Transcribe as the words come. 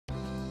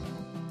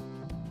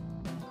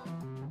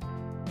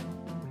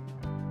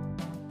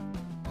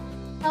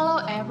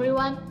Hello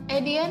everyone!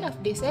 At the end of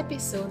this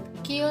episode,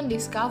 Kiyun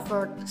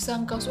discovered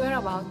Seungko's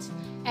whereabouts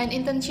and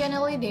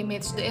intentionally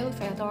damaged the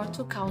elevator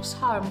to cause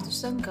harm to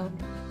Seungko.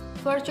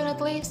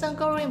 Fortunately,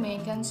 Seungko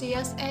remained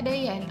conscious at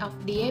the end of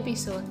the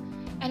episode,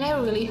 and I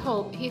really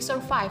hope he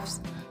survives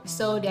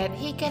so that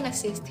he can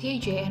assist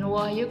Hye and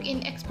Woo-hyuk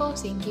in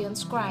exposing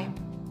Kiyun's crime.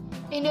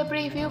 In the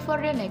preview for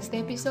the next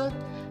episode,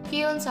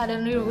 Kiyun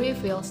suddenly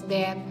reveals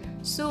that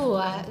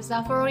Soo-ah is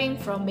suffering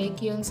from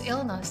Baekhyun's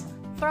illness.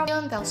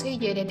 Kiyun tells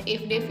Hye that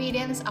if the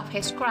evidence of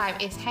his crime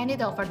is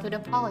handed over to the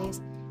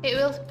police, it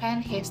will spell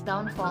his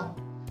downfall.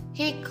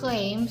 He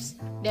claims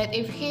that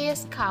if he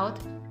is caught,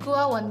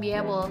 Kua won't be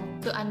able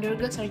to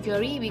undergo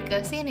surgery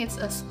because he needs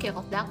a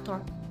skilled doctor.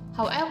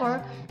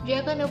 However,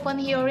 Jaekoon, upon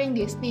hearing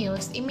this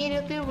news,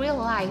 immediately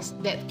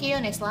realized that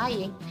Kiyun is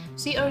lying.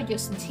 She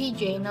urges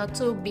Hye not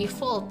to be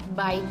fooled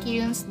by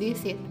Kiyun's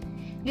deceit.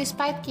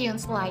 Despite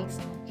Kiyun's lies,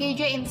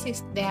 Hye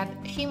insists that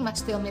she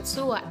must still meet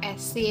Soo-ah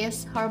as she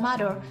is her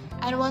mother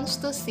and wants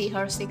to see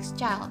her sixth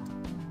child.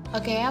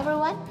 Okay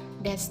everyone,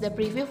 that's the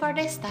preview for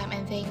this time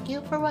and thank you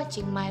for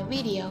watching my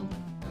video.